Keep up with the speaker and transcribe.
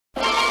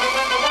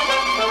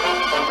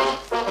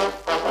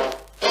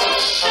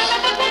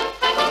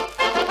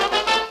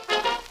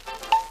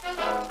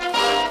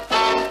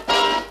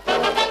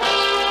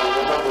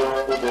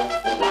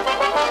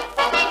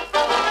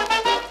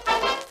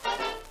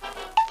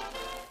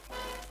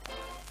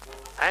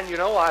And you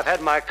know, I've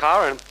had my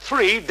car in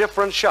 3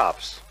 different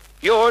shops.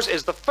 Yours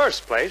is the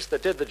first place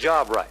that did the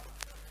job right.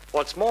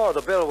 What's more,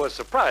 the bill was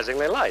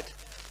surprisingly light.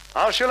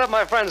 I'll sure let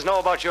my friends know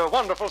about your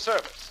wonderful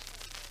service.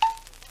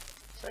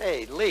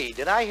 Say, Lee,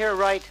 did I hear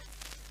right?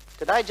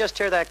 Did I just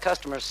hear that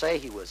customer say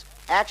he was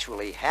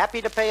actually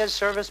happy to pay his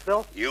service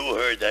bill? You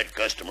heard that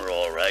customer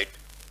all right.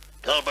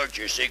 Tell Bert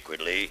your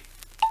secret, Lee.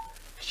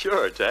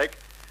 Sure, Tech.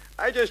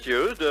 I just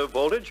used a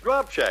voltage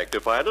drop check to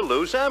find a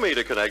loose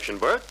ammeter connection,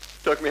 Bert.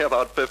 Took me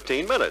about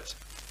 15 minutes.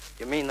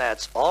 You mean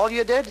that's all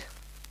you did?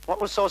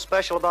 What was so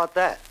special about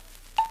that?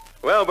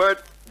 Well,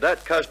 Bert,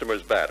 that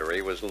customer's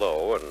battery was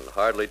low and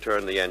hardly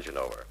turned the engine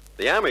over.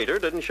 The ammeter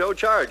didn't show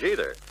charge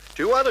either.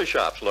 2 other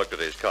shops looked at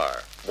his car.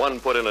 One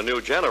put in a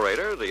new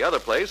generator, the other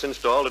place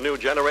installed a new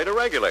generator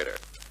regulator.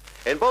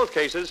 In both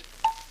cases,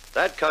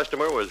 that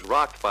customer was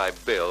rocked by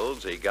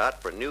bills he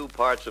got for new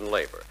parts and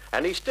labor,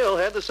 and he still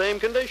had the same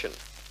condition.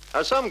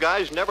 Now, some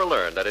guys never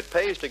learn that it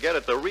pays to get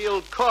at the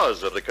real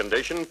cause of the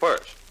condition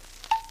first.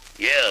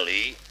 Yeah,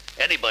 Lee.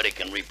 Anybody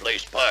can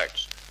replace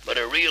parts, but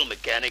a real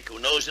mechanic who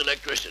knows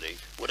electricity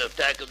would have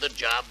tackled the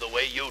job the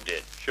way you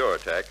did. Sure,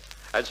 Tech.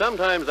 And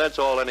sometimes that's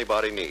all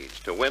anybody needs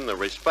to win the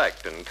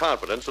respect and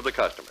confidence of the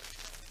customer.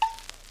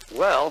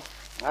 Well,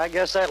 I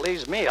guess that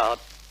leaves me out.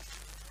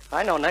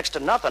 I know next to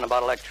nothing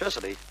about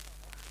electricity.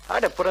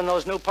 I'd have put in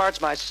those new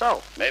parts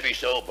myself. Maybe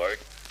so, Bert.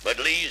 But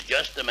Lee's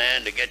just the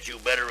man to get you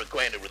better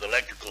acquainted with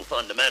electrical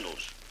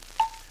fundamentals.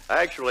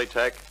 Actually,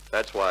 Tech,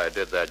 that's why I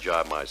did that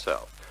job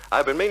myself.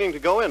 I've been meaning to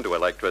go into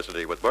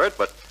electricity with Bert,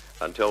 but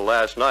until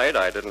last night,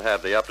 I didn't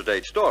have the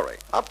up-to-date story.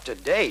 Up to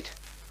date?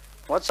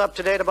 What's up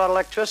to date about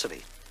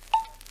electricity?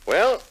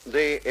 Well,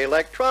 the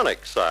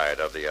electronic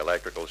side of the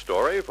electrical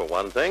story, for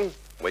one thing.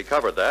 We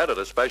covered that at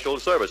a special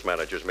service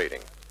managers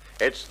meeting.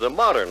 It's the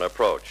modern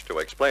approach to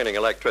explaining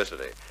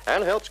electricity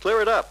and helps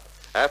clear it up.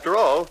 After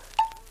all,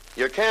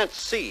 you can't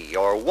see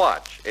or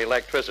watch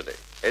electricity.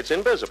 It's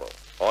invisible.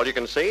 All you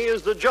can see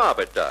is the job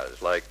it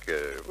does, like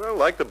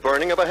the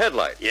burning of a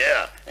headlight.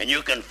 Yeah, and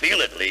you can feel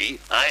it, Lee.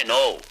 I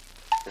know.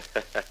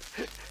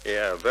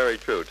 Yeah, very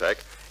true, Tech.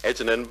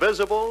 It's an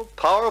invisible,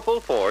 powerful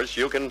force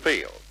you can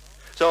feel.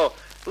 So,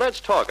 let's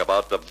talk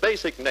about the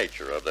basic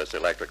nature of this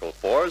electrical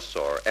force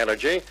or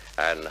energy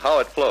and how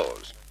it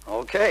flows.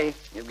 Okay,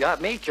 you've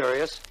got me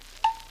curious.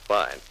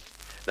 Fine.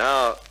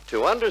 Now,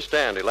 to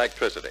understand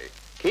electricity,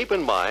 keep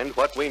in mind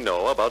what we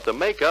know about the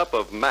makeup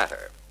of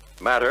matter.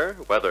 Matter,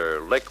 whether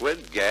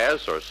liquid,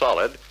 gas, or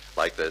solid,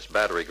 like this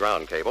battery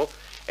ground cable,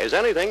 is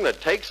anything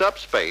that takes up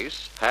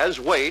space, has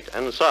weight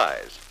and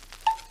size.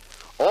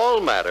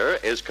 All matter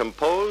is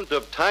composed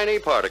of tiny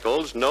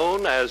particles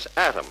known as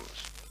atoms.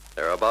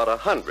 There are about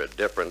 100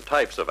 different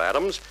types of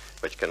atoms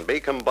which can be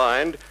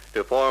combined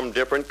to form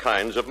different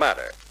kinds of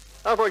matter.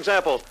 Now, for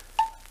example,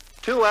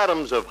 2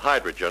 atoms of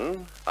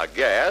hydrogen, a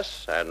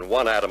gas, and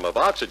 1 atom of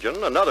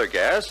oxygen, another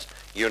gas,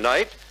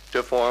 unite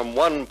to form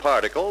 1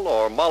 particle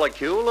or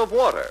molecule of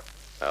water.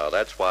 Now,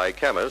 that's why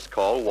chemists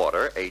call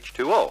water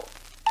H2O.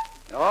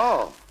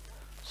 Oh,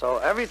 so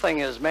everything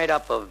is made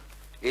up of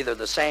either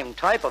the same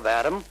type of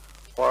atom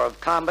or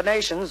of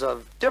combinations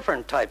of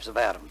different types of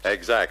atoms.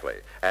 Exactly.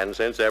 And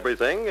since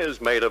everything is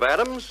made of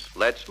atoms,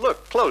 let's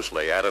look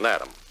closely at an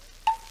atom.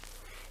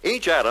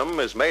 Each atom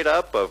is made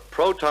up of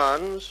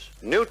protons,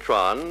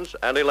 neutrons,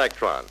 and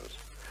electrons.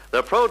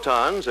 The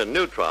protons and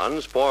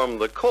neutrons form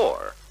the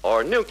core,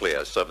 or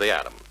nucleus, of the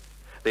atom.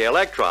 The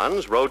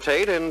electrons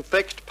rotate in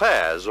fixed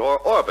paths or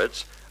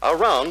orbits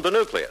around the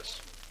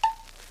nucleus.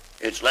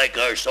 It's like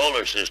our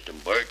solar system,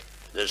 Bert.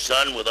 The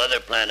sun with other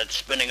planets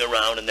spinning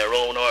around in their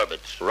own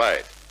orbits.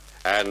 Right.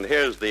 And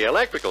here's the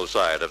electrical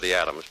side of the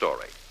atom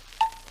story.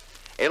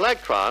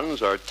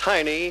 Electrons are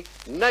tiny,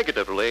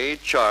 negatively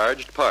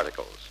charged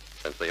particles.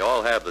 Since they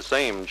all have the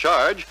same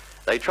charge,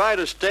 they try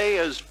to stay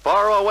as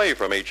far away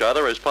from each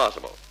other as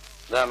possible.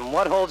 Then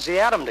what holds the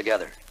atom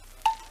together?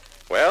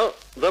 Well,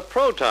 the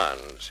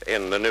protons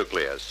in the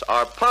nucleus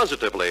are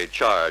positively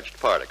charged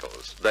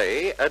particles.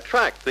 They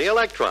attract the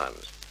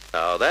electrons.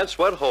 Now, that's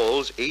what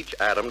holds each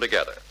atom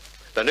together.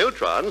 The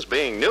neutrons,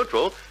 being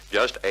neutral,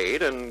 just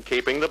aid in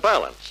keeping the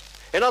balance.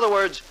 In other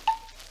words,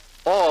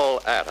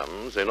 all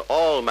atoms in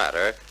all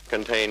matter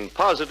contain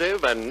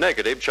positive and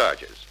negative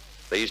charges.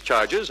 These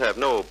charges have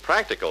no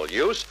practical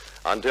use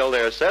until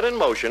they're set in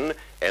motion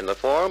in the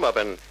form of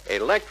an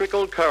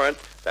electrical current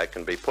that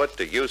can be put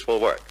to useful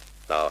work.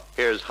 Now,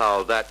 here's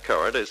how that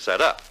current is set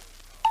up.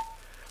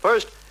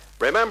 First,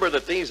 remember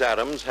that these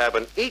atoms have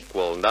an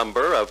equal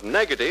number of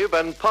negative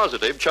and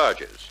positive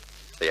charges.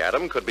 The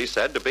atom could be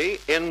said to be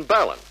in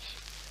balance.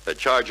 The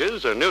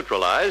charges are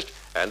neutralized,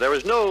 and there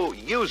is no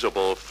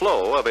usable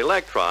flow of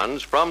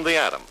electrons from the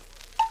atom.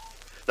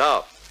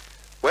 Now,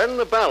 when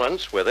the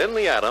balance within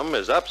the atom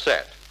is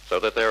upset so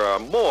that there are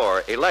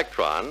more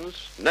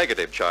electrons,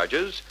 negative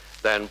charges,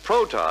 than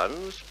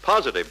protons,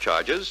 positive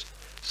charges,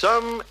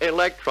 some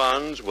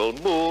electrons will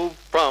move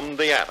from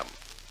the atom.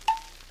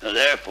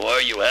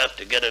 Therefore, you have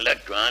to get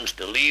electrons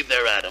to leave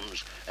their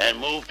atoms and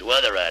move to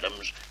other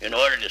atoms in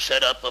order to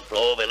set up a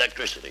flow of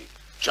electricity,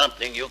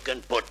 something you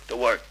can put to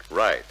work.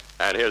 Right.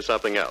 And here's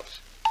something else.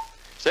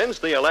 Since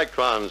the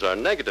electrons are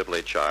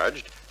negatively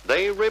charged,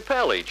 they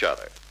repel each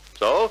other.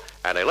 So,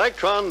 an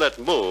electron that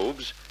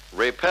moves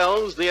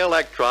repels the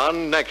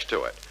electron next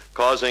to it,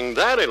 causing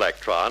that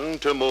electron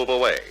to move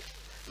away.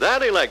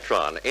 That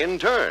electron, in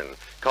turn,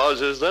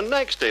 causes the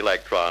next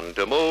electron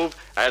to move,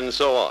 and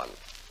so on.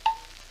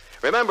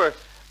 Remember,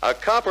 a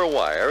copper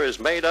wire is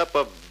made up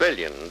of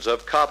billions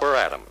of copper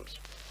atoms.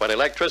 When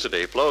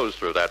electricity flows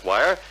through that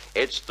wire,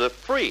 it's the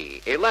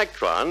free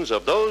electrons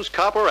of those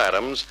copper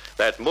atoms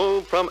that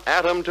move from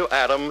atom to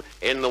atom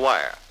in the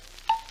wire.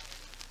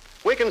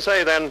 We can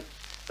say, then,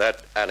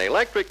 that an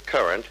electric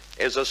current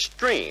is a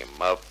stream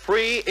of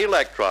free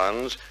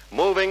electrons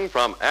moving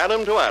from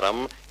atom to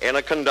atom in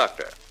a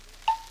conductor.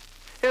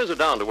 Here's a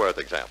down-to-earth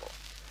example.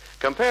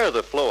 Compare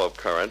the flow of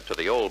current to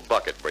the old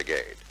bucket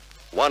brigade.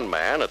 One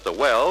man at the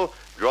well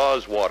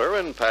draws water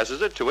and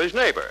passes it to his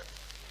neighbor.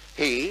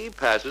 He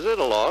passes it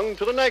along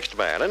to the next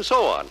man, and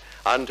so on,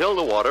 until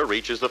the water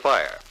reaches the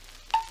fire.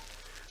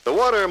 The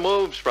water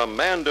moves from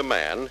man to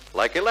man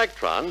like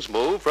electrons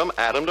move from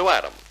atom to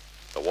atom.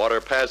 The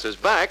water passes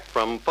back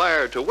from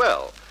fire to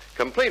well,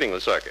 completing the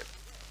circuit.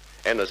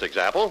 In this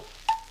example,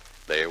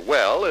 the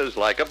well is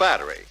like a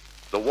battery.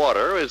 The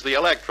water is the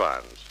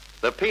electrons.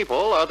 The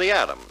people are the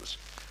atoms.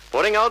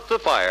 Putting out the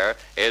fire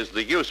is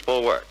the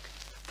useful work.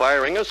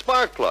 Firing a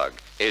spark plug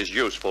is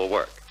useful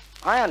work.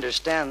 I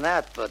understand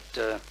that, but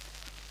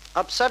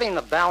upsetting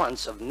the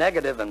balance of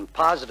negative and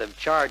positive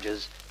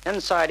charges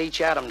inside each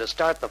atom to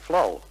start the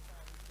flow,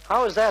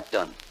 how is that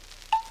done?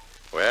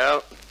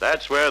 Well,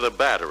 that's where the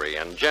battery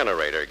and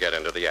generator get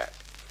into the act.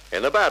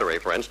 In the battery,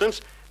 for instance,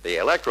 the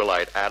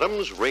electrolyte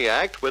atoms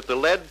react with the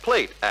lead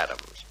plate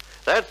atoms.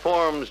 That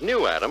forms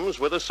new atoms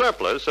with a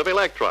surplus of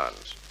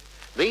electrons.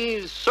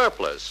 These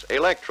surplus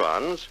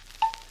electrons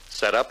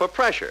set up a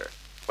pressure.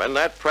 When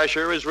that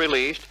pressure is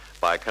released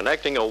by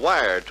connecting a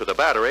wire to the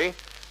battery,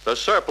 the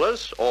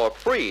surplus or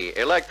free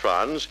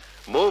electrons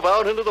move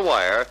out into the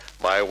wire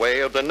by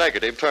way of the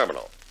negative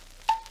terminal.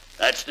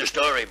 That's the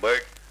story,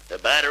 Bert. The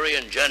battery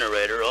and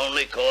generator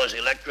only cause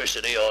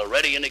electricity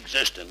already in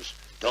existence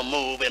to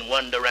move in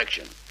one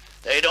direction.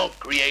 They don't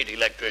create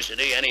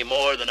electricity any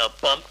more than a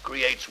pump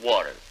creates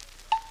water.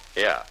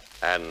 Yeah,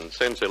 and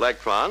since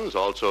electrons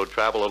also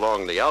travel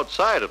along the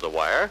outside of the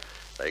wire,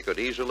 they could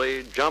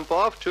easily jump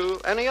off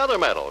to any other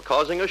metal,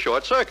 causing a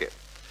short circuit.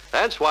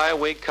 That's why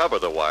we cover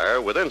the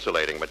wire with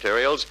insulating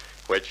materials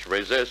which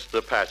resist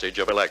the passage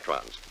of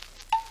electrons.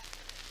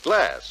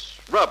 Glass,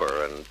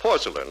 rubber, and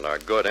porcelain are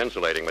good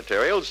insulating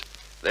materials.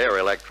 Their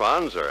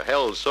electrons are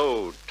held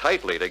so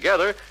tightly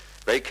together,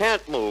 they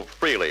can't move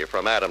freely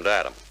from atom to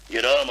atom.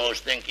 You'd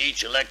almost think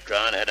each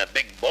electron had a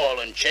big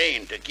ball and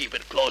chain to keep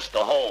it close to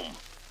home.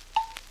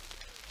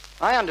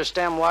 I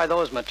understand why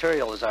those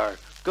materials are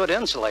good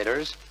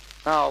insulators.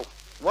 Now,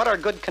 what are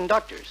good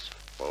conductors?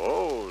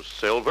 Oh,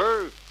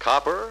 silver,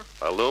 copper,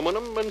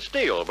 aluminum, and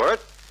steel, Bert.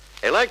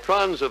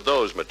 Electrons of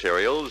those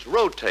materials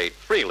rotate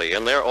freely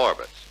in their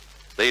orbits.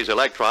 These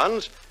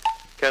electrons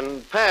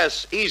can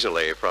pass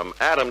easily from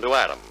atom to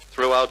atom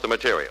throughout the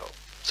material.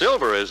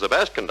 Silver is the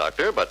best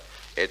conductor, but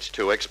it's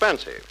too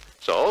expensive.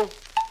 So,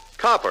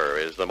 copper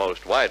is the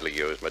most widely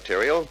used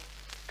material.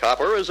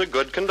 Copper is a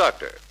good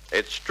conductor.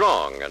 It's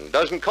strong and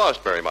doesn't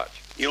cost very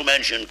much. You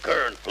mentioned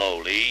current flow,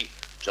 Lee,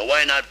 so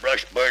why not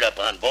brush Bert up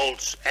on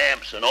volts,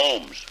 amps, and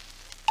ohms?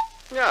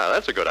 Yeah,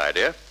 that's a good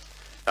idea.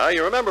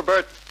 You remember,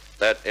 Bert,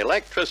 that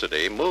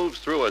electricity moves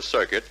through a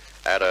circuit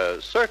at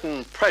a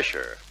certain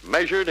pressure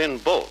measured in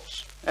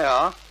volts.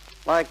 Yeah,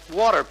 like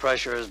water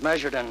pressure is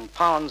measured in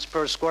pounds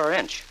per square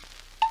inch.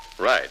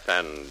 Right,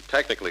 and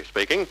technically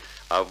speaking,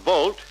 a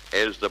volt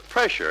is the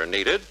pressure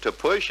needed to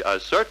push a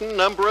certain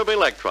number of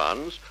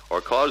electrons,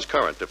 or cause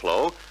current to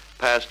flow,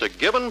 past a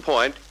given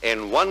point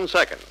in 1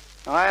 second.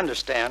 I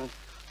understand.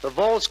 The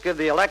volts give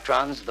the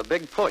electrons the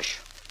big push.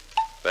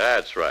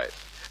 That's right.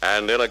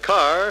 And in a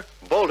car,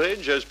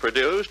 voltage is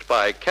produced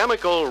by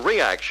chemical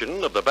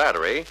reaction of the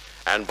battery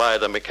and by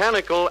the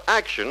mechanical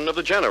action of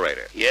the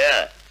generator.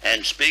 Yeah,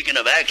 and speaking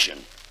of action,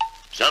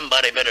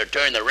 somebody better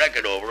turn the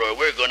record over or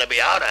we're going to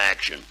be out of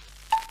action.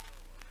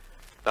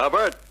 Now,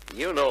 Bert,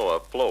 you know a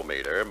flow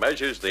meter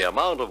measures the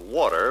amount of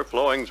water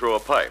flowing through a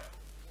pipe.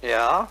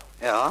 Yeah.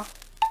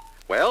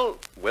 Well,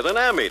 with an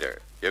ammeter,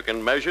 you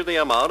can measure the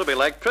amount of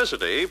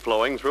electricity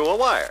flowing through a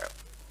wire.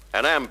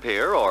 An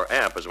ampere, or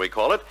amp as we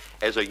call it,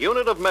 is a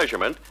unit of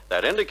measurement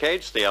that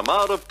indicates the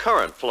amount of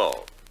current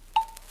flow.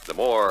 The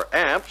more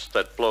amps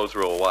that flow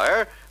through a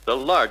wire, the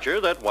larger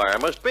that wire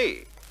must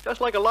be.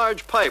 Just like a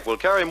large pipe will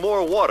carry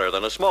more water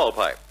than a small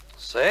pipe.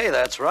 Say,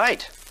 that's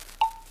right.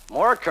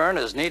 More current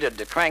is needed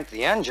to crank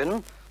the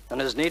engine than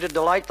is needed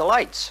to light the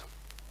lights.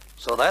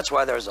 So that's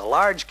why there's a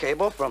large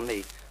cable from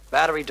the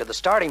battery to the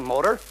starting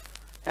motor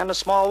and a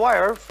small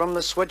wire from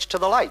the switch to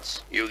the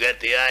lights. You get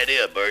the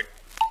idea, Bert.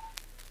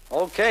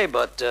 Okay,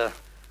 but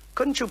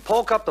couldn't you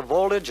poke up the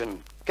voltage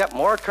and get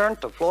more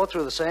current to flow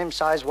through the same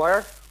size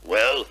wire?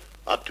 Well,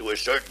 up to a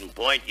certain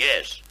point,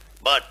 yes.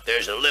 But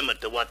there's a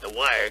limit to what the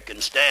wire can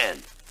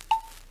stand.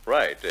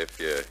 Right. If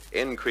you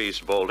increase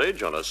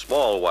voltage on a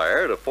small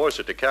wire to force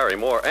it to carry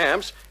more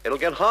amps, it'll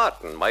get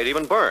hot and might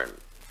even burn.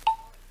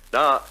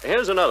 Now,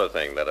 here's another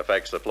thing that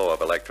affects the flow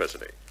of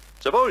electricity.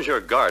 Suppose your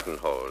garden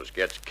hose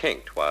gets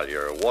kinked while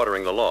you're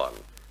watering the lawn.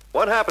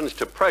 What happens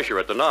to pressure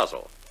at the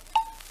nozzle?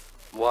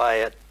 Why,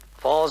 it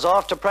falls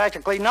off to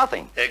practically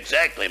nothing.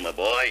 Exactly, my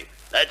boy.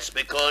 That's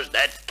because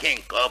that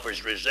kink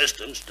offers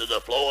resistance to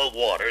the flow of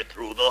water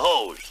through the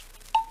hose.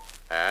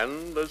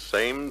 And the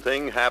same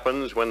thing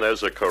happens when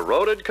there's a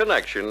corroded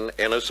connection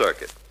in a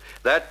circuit.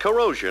 That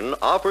corrosion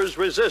offers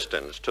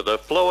resistance to the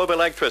flow of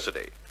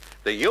electricity.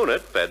 The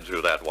unit fed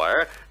through that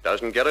wire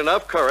doesn't get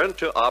enough current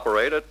to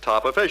operate at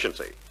top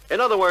efficiency. In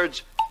other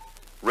words,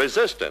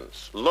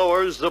 resistance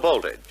lowers the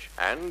voltage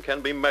and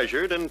can be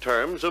measured in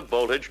terms of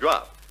voltage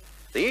drop.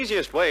 The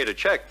easiest way to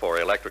check for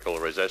electrical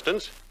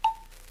resistance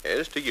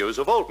is to use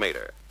a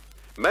voltmeter.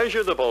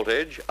 Measure the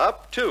voltage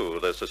up to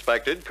the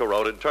suspected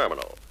corroded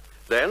terminal,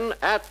 then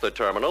at the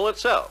terminal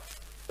itself.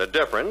 The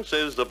difference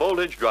is the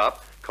voltage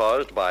drop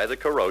caused by the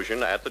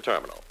corrosion at the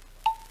terminal.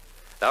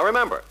 Now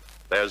remember,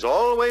 there's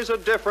always a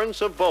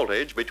difference of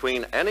voltage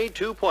between any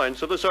 2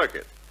 points of the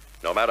circuit,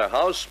 no matter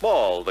how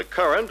small the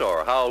current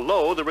or how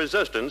low the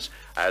resistance,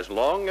 as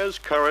long as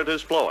current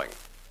is flowing.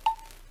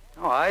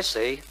 Oh, I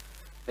see.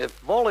 If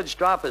voltage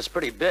drop is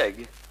pretty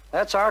big,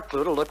 that's our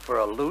clue to look for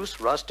a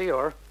loose, rusty,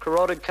 or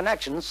corroded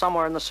connection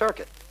somewhere in the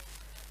circuit.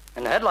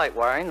 In headlight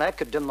wiring, that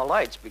could dim the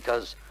lights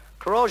because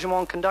corrosion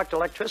won't conduct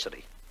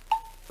electricity.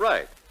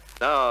 Right.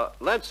 Now,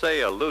 let's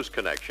say a loose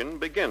connection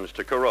begins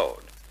to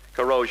corrode.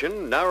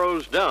 Corrosion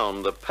narrows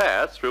down the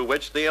path through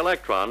which the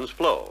electrons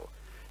flow.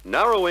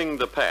 Narrowing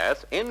the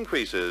path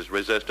increases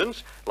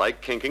resistance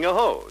like kinking a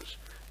hose.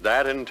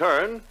 That, in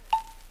turn,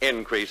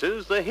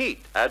 increases the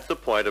heat at the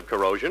point of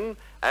corrosion,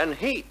 and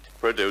heat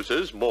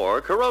produces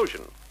more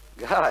corrosion.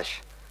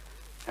 Gosh,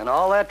 and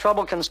all that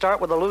trouble can start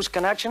with a loose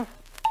connection?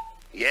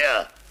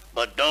 Yeah,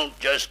 but don't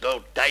just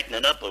go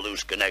tightening up a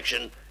loose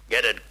connection.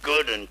 Get it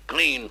good and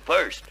clean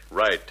first.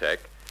 Right, Tech.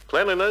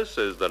 Cleanliness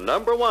is the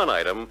 #1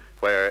 item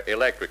where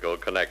electrical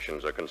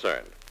connections are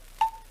concerned.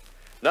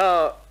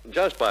 Now,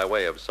 just by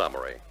way of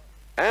summary,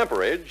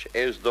 amperage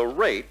is the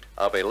rate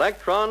of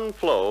electron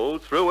flow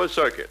through a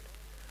circuit.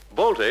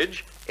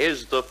 Voltage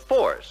is the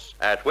force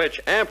at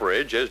which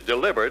amperage is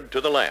delivered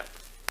to the lamp.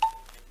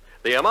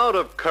 The amount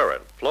of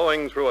current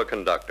flowing through a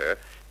conductor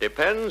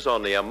depends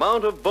on the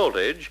amount of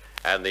voltage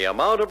and the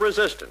amount of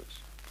resistance.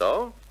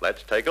 So,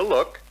 let's take a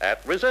look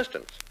at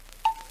resistance.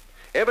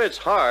 If it's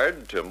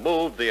hard to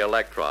move the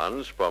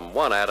electrons from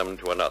one atom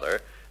to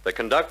another, the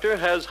conductor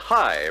has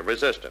high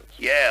resistance.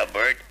 Yeah,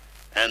 Bert,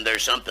 and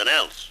there's something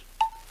else.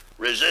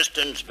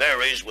 Resistance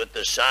varies with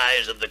the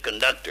size of the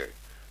conductor.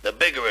 The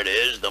bigger it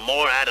is, the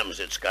more atoms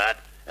it's got,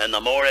 and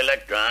the more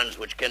electrons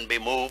which can be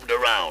moved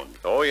around.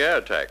 Oh, yeah,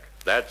 Tech.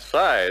 That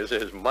size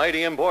is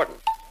mighty important.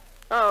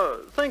 Now,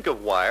 think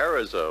of wire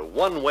as a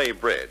one-way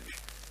bridge.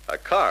 A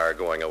car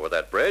going over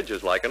that bridge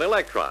is like an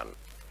electron.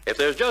 If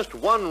there's just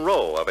one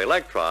row of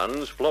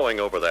electrons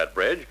flowing over that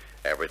bridge,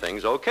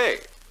 everything's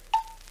okay.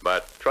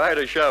 But try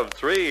to shove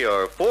 3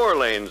 or 4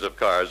 lanes of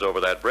cars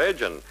over that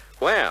bridge and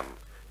wham,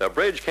 the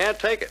bridge can't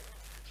take it.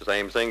 The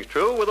same thing's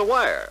true with a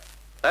wire.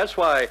 That's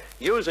why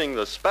using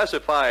the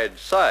specified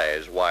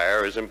size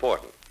wire is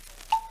important.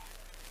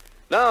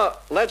 Now,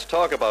 let's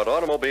talk about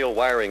automobile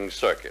wiring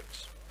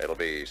circuits. It'll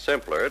be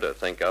simpler to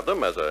think of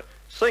them as a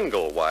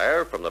single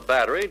wire from the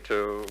battery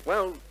to,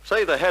 well,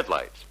 say the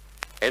headlights.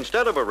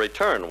 Instead of a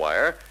return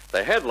wire,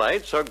 the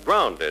headlights are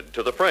grounded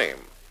to the frame.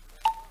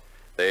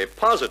 The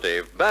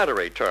positive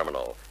battery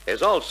terminal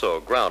is also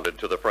grounded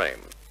to the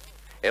frame.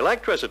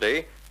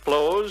 Electricity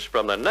flows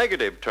from the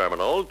negative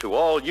terminal to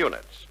all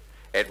units.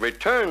 It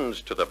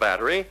returns to the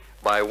battery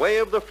by way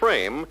of the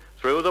frame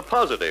through the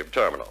positive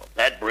terminal.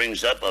 That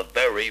brings up a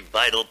very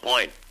vital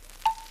point.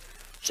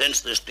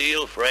 Since the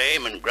steel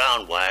frame and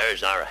ground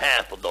wires are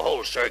half of the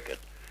whole circuit,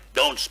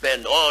 don't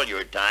spend all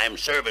your time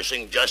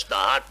servicing just the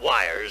hot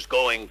wires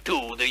going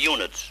to the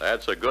units.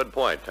 That's a good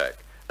point, Tech.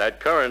 That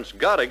current's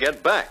got to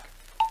get back.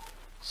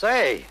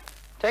 Say,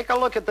 take a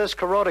look at this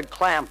corroded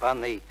clamp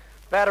on the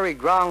battery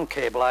ground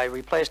cable I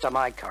replaced on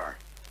my car.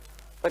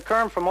 The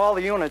current from all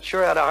the units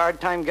sure had a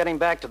hard time getting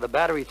back to the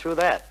battery through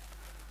that.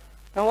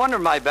 No wonder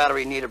my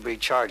battery needed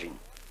recharging.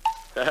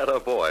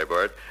 Attaboy,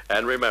 Bert.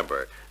 And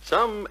remember,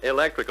 some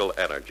electrical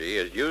energy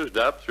is used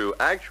up through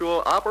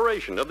actual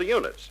operation of the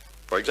units.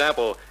 For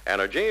example,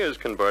 energy is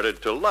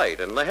converted to light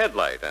in the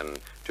headlight and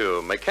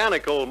to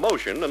mechanical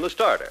motion in the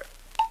starter.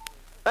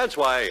 That's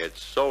why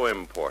it's so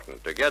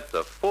important to get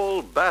the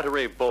full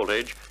battery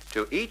voltage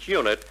to each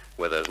unit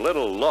with as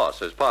little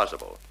loss as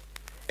possible.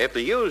 If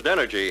the used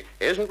energy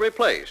isn't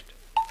replaced,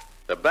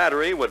 the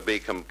battery would be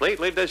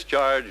completely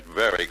discharged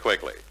very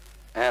quickly.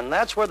 And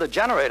that's where the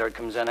generator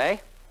comes in, eh?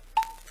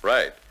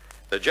 Right.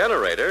 The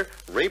generator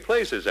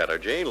replaces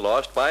energy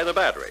lost by the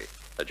battery.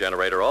 The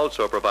generator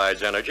also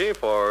provides energy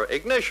for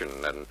ignition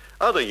and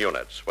other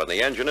units when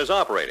the engine is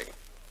operating.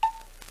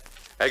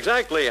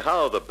 Exactly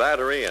how the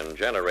battery and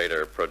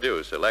generator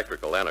produce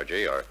electrical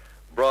energy are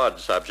broad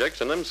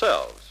subjects in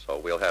themselves, so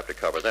we'll have to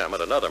cover them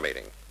at another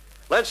meeting.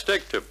 Let's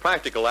stick to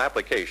practical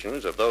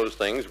applications of those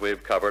things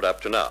we've covered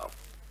up to now.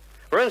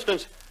 For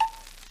instance,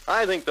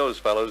 I think those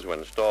fellows who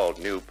installed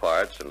new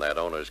parts in that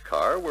owner's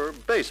car were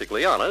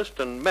basically honest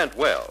and meant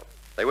well.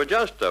 They were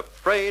just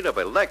afraid of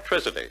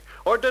electricity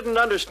or didn't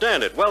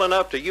understand it well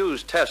enough to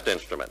use test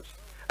instruments.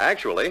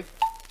 Actually,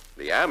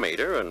 the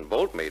ammeter and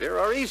voltmeter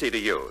are easy to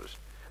use.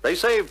 They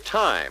save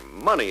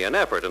time, money, and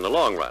effort in the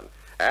long run,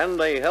 and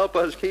they help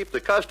us keep the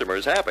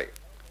customers happy.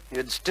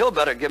 You'd still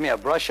better give me a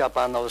brush up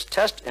on those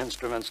test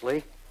instruments,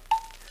 Lee.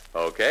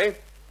 Okay.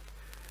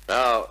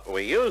 Now,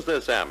 we use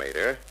this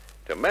ammeter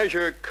to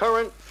measure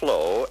current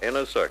flow in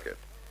a circuit.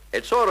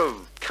 It sort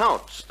of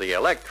counts the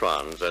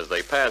electrons as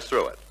they pass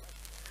through it.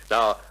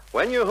 Now,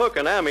 when you hook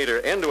an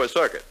ammeter into a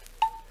circuit,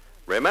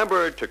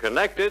 remember to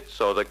connect it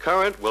so the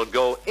current will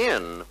go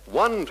in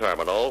one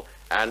terminal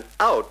and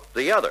out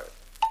the other.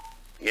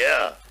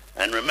 Yeah,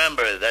 and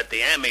remember that the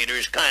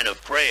ammeter's kind of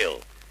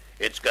frail.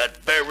 It's got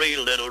very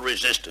little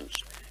resistance.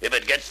 If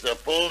it gets the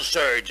full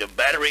surge of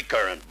battery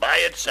current by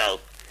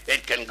itself,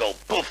 it can go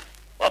poof,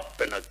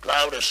 up in a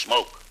cloud of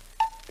smoke.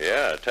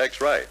 Yeah,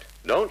 Tech's right.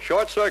 Don't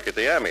short-circuit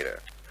the ammeter.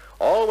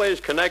 Always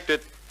connect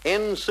it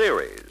in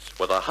series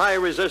with a high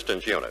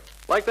resistance unit,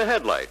 like the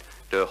headlight,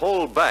 to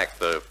hold back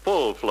the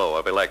full flow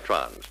of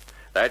electrons.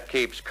 That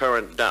keeps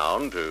current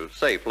down to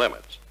safe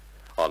limits.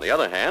 On the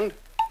other hand,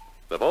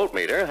 the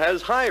voltmeter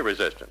has high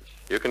resistance.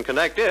 You can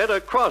connect it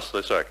across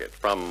the circuit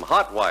from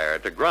hot wire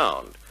to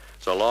ground,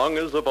 so long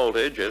as the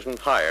voltage isn't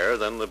higher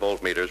than the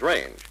voltmeter's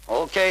range.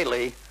 Okay,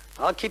 Lee.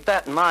 I'll keep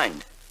that in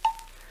mind.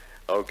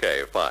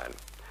 Okay, fine.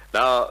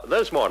 Now,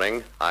 this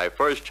morning, I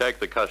first checked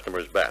the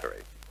customer's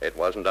battery. It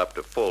wasn't up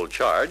to full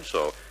charge,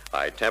 so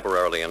I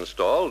temporarily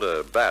installed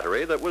a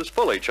battery that was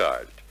fully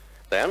charged.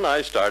 Then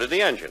I started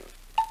the engine.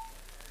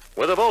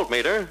 With a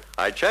voltmeter,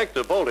 I checked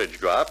the voltage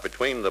drop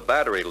between the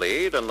battery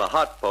lead and the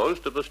hot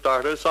post of the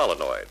starter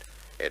solenoid.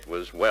 It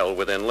was well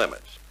within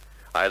limits.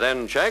 I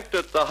then checked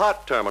at the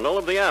hot terminal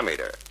of the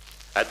ammeter.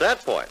 At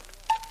that point,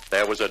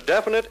 there was a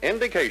definite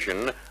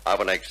indication of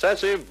an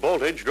excessive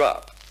voltage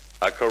drop.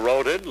 A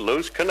corroded,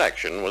 loose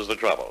connection was the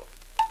trouble.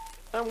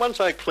 And once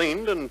I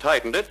cleaned and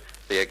tightened it,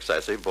 the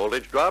excessive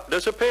voltage drop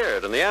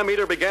disappeared and the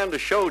ammeter began to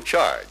show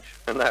charge.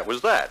 And that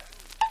was that.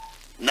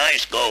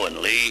 Nice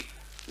going, Lee.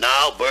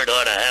 Now Bert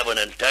ought to have an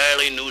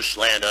entirely new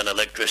slant on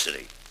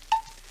electricity.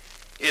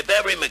 If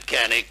every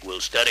mechanic will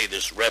study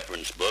this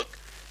reference book,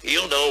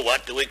 he'll know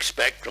what to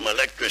expect from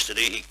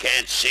electricity he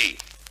can't see.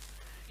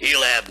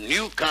 He'll have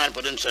new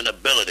confidence and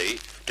ability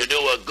to do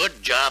a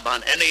good job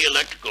on any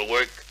electrical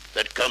work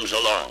that comes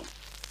along.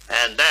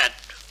 And that,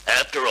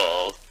 after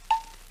all,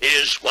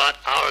 is what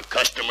our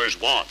customers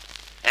want,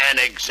 and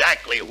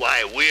exactly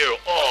why we're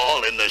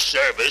all in the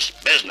service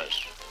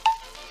business.